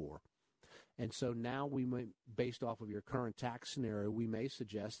taxed before? And so now we may, based off of your current tax scenario, we may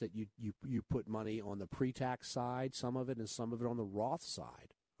suggest that you put money on the pre-tax side, some of it, and some of it on the Roth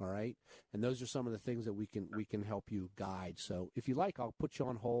side. All right? And those are some of the things that we can help you guide. So if you like, I'll put you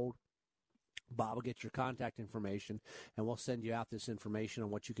on hold. Bob will get your contact information, and we'll send you out this information on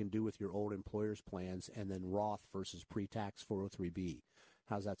what you can do with your old employer's plans and then Roth versus pre-tax 403b.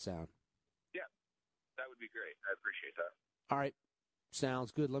 How's that sound? Yeah, that would be great. I appreciate that. All right.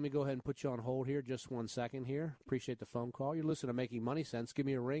 Sounds good. Let me go ahead and put you on hold here just 1 second here. Appreciate the phone call. You're listening to Making Money Sense. Give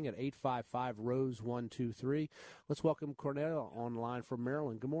me a ring at 855-ROSE-123. Let's welcome Cornelia on the line from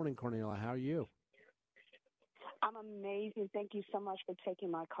Maryland. Good morning, Cornelia. How are you? I'm amazing. Thank you so much for taking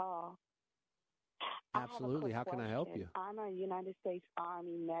my call. Absolutely. How can I help you? I'm a United States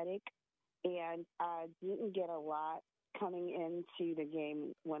Army medic, and I didn't get a lot coming into the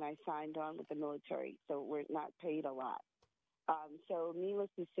game when I signed on with the military, so we're not paid a lot. So needless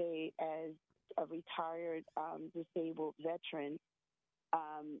to say, as a retired disabled veteran,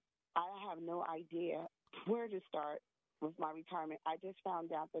 I have no idea where to start with my retirement. I just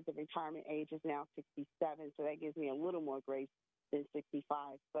found out that the retirement age is now 67, so that gives me a little more grace than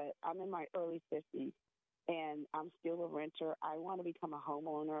 65. But I'm in my early 50s, and I'm still a renter. I want to become a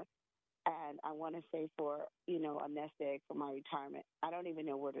homeowner, and I want to save for, a nest egg for my retirement. I don't even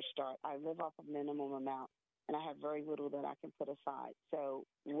know where to start. I live off a minimum amount, and I have very little that I can put aside. So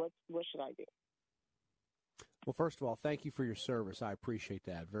what should I do? Well, first of all, thank you for your service. I appreciate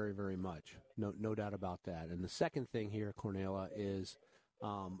that very, very much. No doubt about that. And the second thing here, Cornelia, is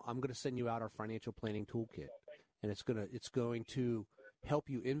I'm going to send you out our financial planning toolkit, and it's going to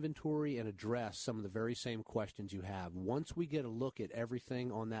help you inventory and address some of the very same questions you have. Once we get a look at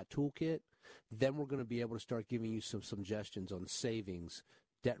everything on that toolkit, then we're going to be able to start giving you some suggestions on savings,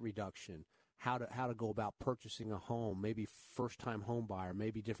 debt reduction, how to go about purchasing a home, maybe first-time home buyer,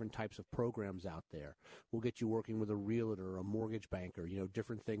 maybe different types of programs out there. We'll get you working with a realtor or a mortgage banker,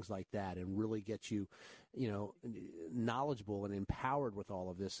 different things like that, and really get you, knowledgeable and empowered with all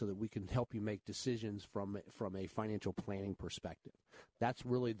of this so that we can help you make decisions from a financial planning perspective. That's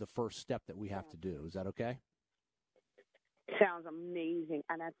really the first step that we have to do. Is that okay? Sounds amazing,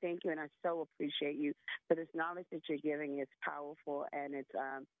 and I thank you, and I so appreciate you for this knowledge that you're giving. It's powerful, and it's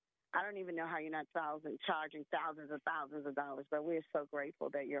I don't even know how you're not charging thousands of dollars, but we're so grateful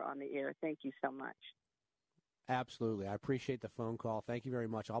that you're on the air. Thank you so much. Absolutely. I appreciate the phone call. Thank you very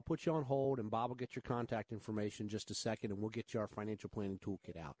much. I'll put you on hold, and Bob will get your contact information in just a second, and we'll get you our financial planning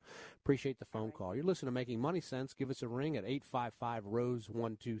toolkit out. Appreciate the phone call. You're listening to Making Money Sense. Give us a ring at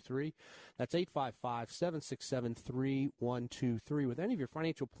 855-ROSE-123. That's 855-767-3123. With any of your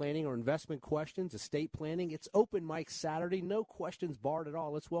financial planning or investment questions, estate planning, it's Open Mic Saturday. No questions barred at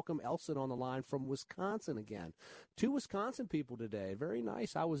all. Let's welcome Elson on the line from Wisconsin again. 2 Wisconsin people today. Very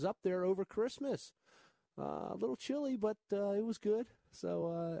nice. I was up there over Christmas. A little chilly, but it was good.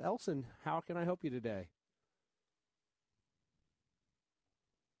 So, Elson, how can I help you today?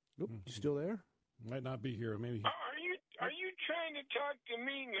 Nope, you still there? Might not be here. Maybe. Are you trying to talk to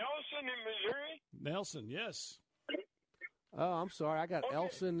me, Nelson, in Missouri? Nelson, yes. Oh, I'm sorry. I got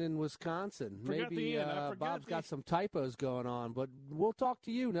Elson in Wisconsin. Maybe Bob's got some typos going on, but we'll talk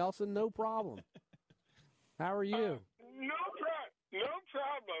to you, Nelson. No problem. How are you? No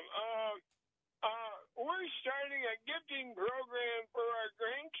problem. We're starting a gifting program for our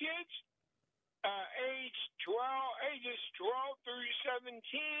grandkids, ages 12 through 17,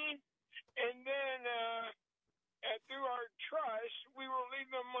 and then through our trust, we will leave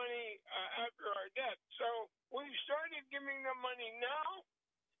them money after our death. So we've started giving them money now,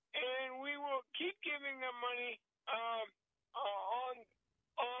 and we will keep giving them money on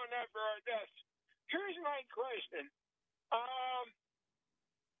after our deaths. Here's my question.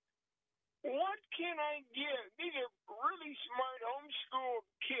 What can I give? These are really smart homeschool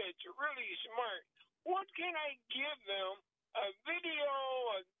kids, really smart. What can I give them? A video,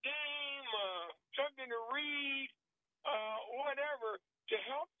 a game, something to read, whatever, to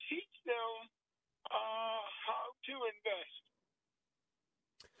help teach them how to invest.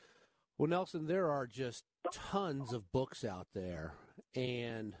 Well, Nelson, there are just tons of books out there,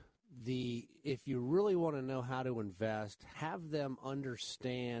 and if you really want to know how to invest, have them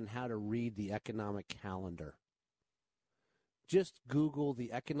understand how to read the economic calendar. Just Google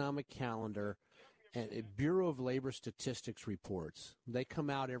the economic calendar and Bureau of Labor Statistics reports. They come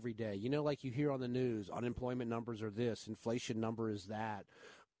out every day. Like you hear on the news, unemployment numbers are this, inflation number is that.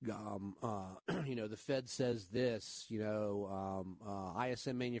 The Fed says this,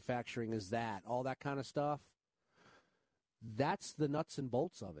 ISM manufacturing is that, all that kind of stuff. That's the nuts and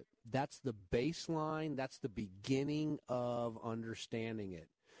bolts of it. That's the baseline. That's the beginning of understanding it.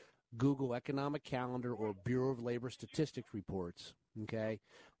 Google economic calendar or Bureau of Labor Statistics reports. Okay,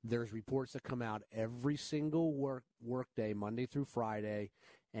 there's reports that come out every single work day, Monday through Friday,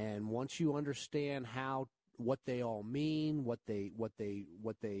 and once you understand what they all mean, what they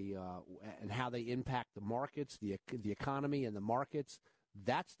and how they impact the markets, the economy and the markets,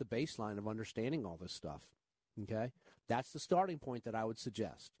 that's the baseline of understanding all this stuff. Okay, that's the starting point that I would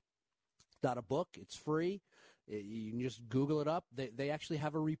suggest. It's not a book; it's free. You can just Google it up. They actually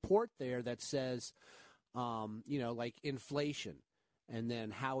have a report there that says, like inflation, and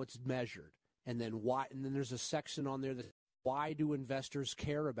then how it's measured, and then why. And then there's a section on there that why do investors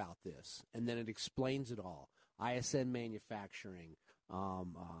care about this, and then it explains it all. ISM manufacturing,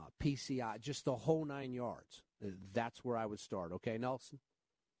 PCI, just the whole 9 yards. That's where I would start. Okay, Nelson.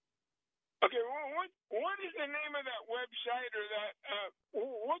 Okay, well, what is the name of that website or that?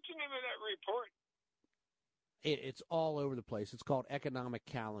 What's the name of that report? It's all over the place. It's called Economic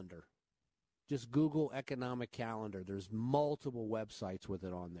Calendar. Just Google Economic Calendar. There's multiple websites with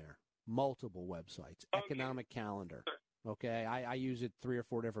it on there. Multiple websites. Okay. Economic Calendar. Okay, I use it 3 or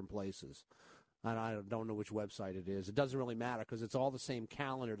 4 different places. And I don't know which website it is. It doesn't really matter because it's all the same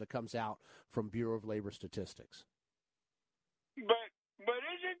calendar that comes out from Bureau of Labor Statistics. But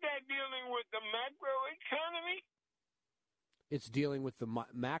isn't that dealing with the macroeconomy? It's dealing with the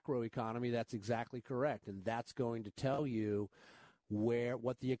macroeconomy. That's exactly correct. And that's going to tell you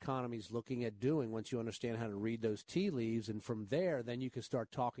what the economy is looking at doing once you understand how to read those tea leaves. And from there, then you can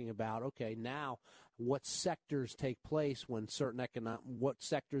start talking about, okay, now what sectors take place when what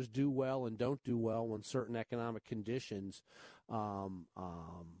sectors do well and don't do well when certain economic conditions are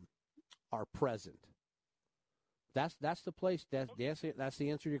present. That's the place. That's the answer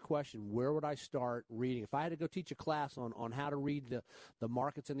to your question. Where would I start reading? If I had to go teach a class on how to read the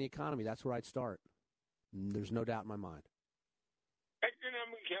markets and the economy, that's where I'd start. There's no doubt in my mind.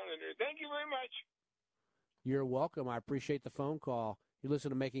 Economic Calendar. Thank you very much. You're welcome. I appreciate the phone call. You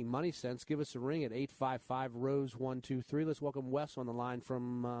listen to Making Money Sense. Give us a ring at 855-ROSE-123. Let's welcome Wes on the line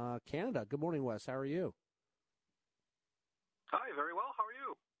from Canada. Good morning, Wes. How are you? Hi, very well. How are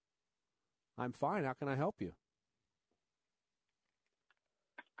you? I'm fine. How can I help you?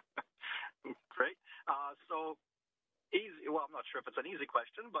 Great. So, easy. Well, I'm not sure if it's an easy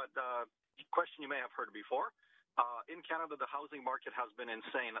question, but question you may have heard before. In Canada, the housing market has been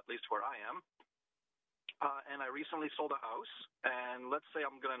insane, at least where I am. And I recently sold a house, and let's say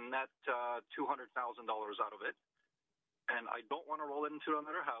I'm going to net $200,000 out of it. And I don't want to roll it into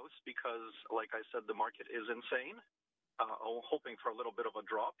another house because, like I said, the market is insane. I'm hoping for a little bit of a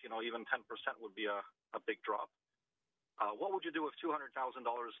drop. Even 10% would be a big drop. What would you do with $200,000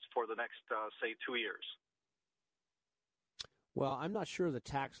 for the next, say, 2 years? Well, I'm not sure of the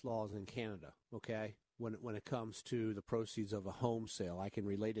tax laws in Canada, okay, when it comes to the proceeds of a home sale. I can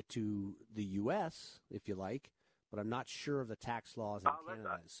relate it to the U.S., if you like, but I'm not sure of the tax laws in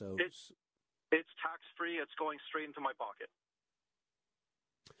Canada. So it's tax-free. It's going straight into my pocket.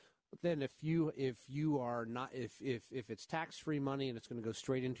 Then if you are not if it's tax-free money and it's going to go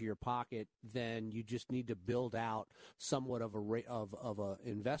straight into your pocket, then you just need to build out somewhat of a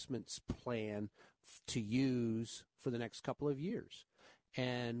investments plan to use for the next couple of years.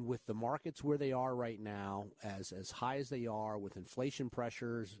 And with the markets where they are right now, as high as they are, with inflation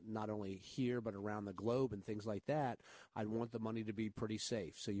pressures, not only here but around the globe and things like that, I'd want the money to be pretty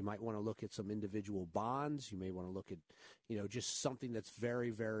safe. So you might want to look at some individual bonds. You may want to look at, just something that's very,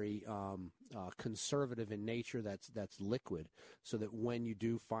 very conservative in nature, that's liquid, so that when you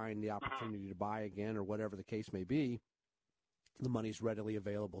do find the opportunity to buy again or whatever the case may be, the money's readily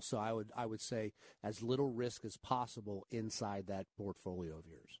available. So I would say as little risk as possible inside that portfolio of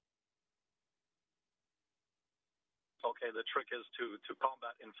yours. Okay, the trick is to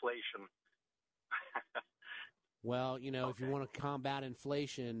combat inflation. Well, if you want to combat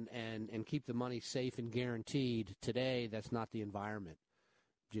inflation and keep the money safe and guaranteed, today that's not the environment.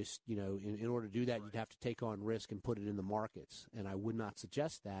 Just, in order to do that, you'd have to take on risk and put it in the markets. And I would not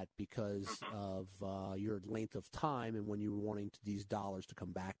suggest that because of your length of time and when you're wanting these dollars to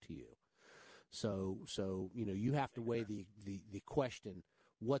come back to you. So you have to weigh the question,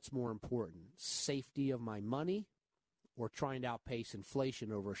 what's more important, safety of my money or trying to outpace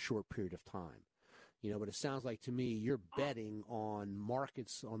inflation over a short period of time? But it sounds like to me you're betting on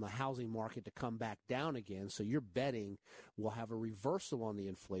markets, on the housing market to come back down again. So you're betting we'll have a reversal on the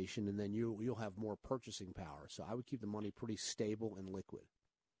inflation, and then you'll have more purchasing power. So I would keep the money pretty stable and liquid.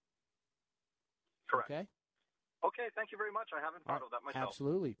 Correct. Okay? Okay, thank you very much. I haven't thought of that myself.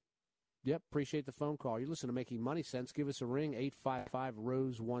 Absolutely. Yep, appreciate the phone call. You listen to Making Money Sense. Give us a ring,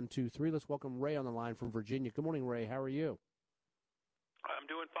 855-ROSE-123. Let's welcome Ray on the line from Virginia. Good morning, Ray. How are you? I'm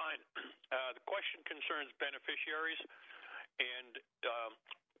doing fine. The question concerns beneficiaries, and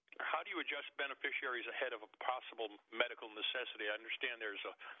how do you adjust beneficiaries ahead of a possible medical necessity? I understand there's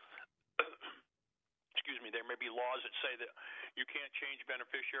there may be laws that say that you can't change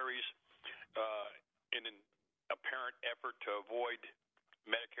beneficiaries in an apparent effort to avoid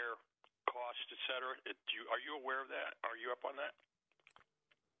Medicare costs, et cetera. Are you aware of that? Are you up on that?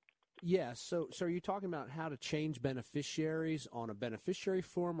 Yes. So are you talking about how to change beneficiaries on a beneficiary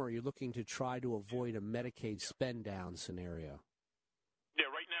form, or are you looking to try to avoid a Medicaid spend down scenario? Yeah,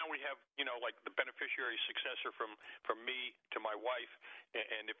 right now we have, like the beneficiary successor from me to my wife,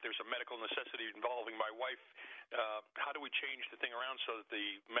 and if there's a medical necessity involving my wife, how do we change the thing around so that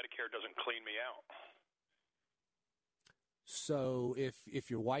the Medicare doesn't clean me out? So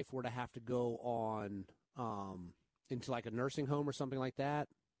if your wife were to have to go on into like a nursing home or something like that,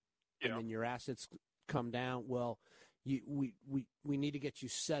 and then your assets come down, well, we need to get you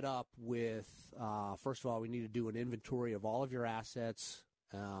set up with, first of all, we need to do an inventory of all of your assets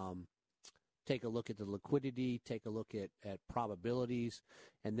take a look at the liquidity, take a look at probabilities,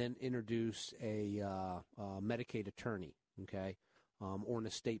 and then introduce a Medicaid attorney, okay, or an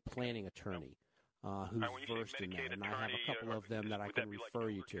estate planning attorney who's versed in that. And I have a couple of them that I can refer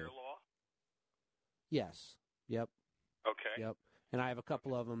you to. Yes. Yep. Okay. Yep. And I have a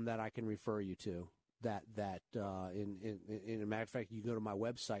couple of them that I can refer you to. That in a matter of fact, you go to my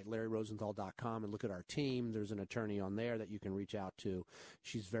website, LarryRosenthal.com, and look at our team. There's an attorney on there that you can reach out to.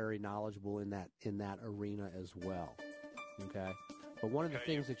 She's very knowledgeable in that arena as well. Okay, but one of the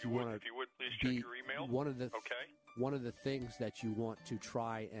things that you want to one of the things that you want to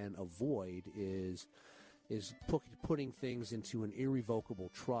try and avoid is putting things into an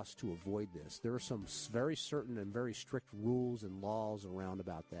irrevocable trust to avoid this. There are some very certain and very strict rules and laws around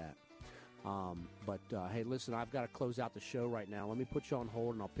about that. But hey, listen, I've got to close out the show right now. Let me put you on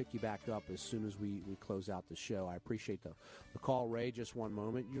hold, and I'll pick you back up as soon as we close out the show. I appreciate the call, Ray. Just one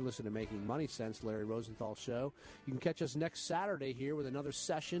moment. You're listening to Making Money Sense, Larry Rosenthal Show. You can catch us next Saturday here with another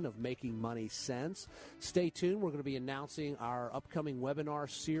session of Making Money Sense. Stay tuned. We're going to be announcing our upcoming webinar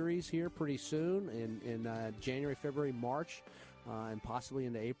series here pretty soon in January, February, March, and possibly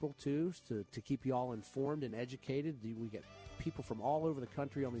into April, too, to keep you all informed and educated. We get people from all over the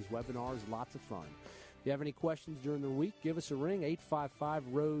country on these webinars. Lots of fun. If you have any questions during the week, give us a ring,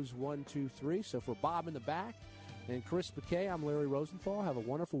 855-ROSE-123. So for Bob in the back and Chris McKay, I'm Larry Rosenthal. Have a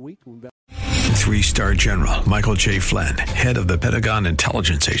wonderful week. We'll be back. 3-star General Michael J. Flynn, head of the Pentagon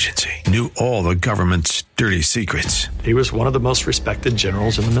Intelligence Agency, knew all the government's dirty secrets. He was one of the most respected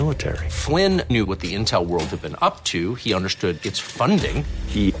generals in the military. Flynn knew what the intel world had been up to. He understood its funding.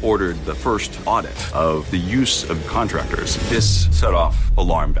 He ordered the first audit of the use of contractors. This set off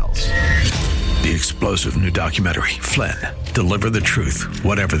alarm bells. The explosive new documentary, Flynn, Deliver the Truth,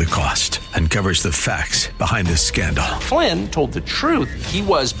 Whatever the Cost, uncovers the facts behind this scandal. Flynn told the truth. He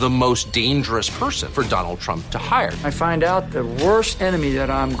was the most dangerous person for Donald Trump to hire. I find out the worst enemy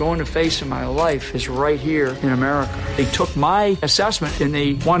that I'm going to face in my life is right here in America. They took my assessment and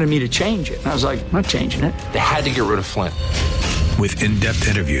they wanted me to change it. And I was like, I'm not changing it. They had to get rid of Flynn. With in-depth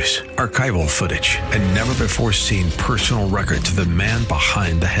interviews, archival footage, and never-before-seen personal records of the man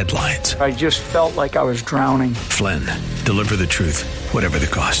behind the headlines. I just felt like I was drowning. Flynn, Deliver the Truth, Whatever the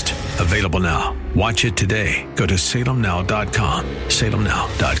Cost. Available now. Watch it today. Go to salemnow.com.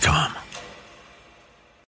 salemnow.com.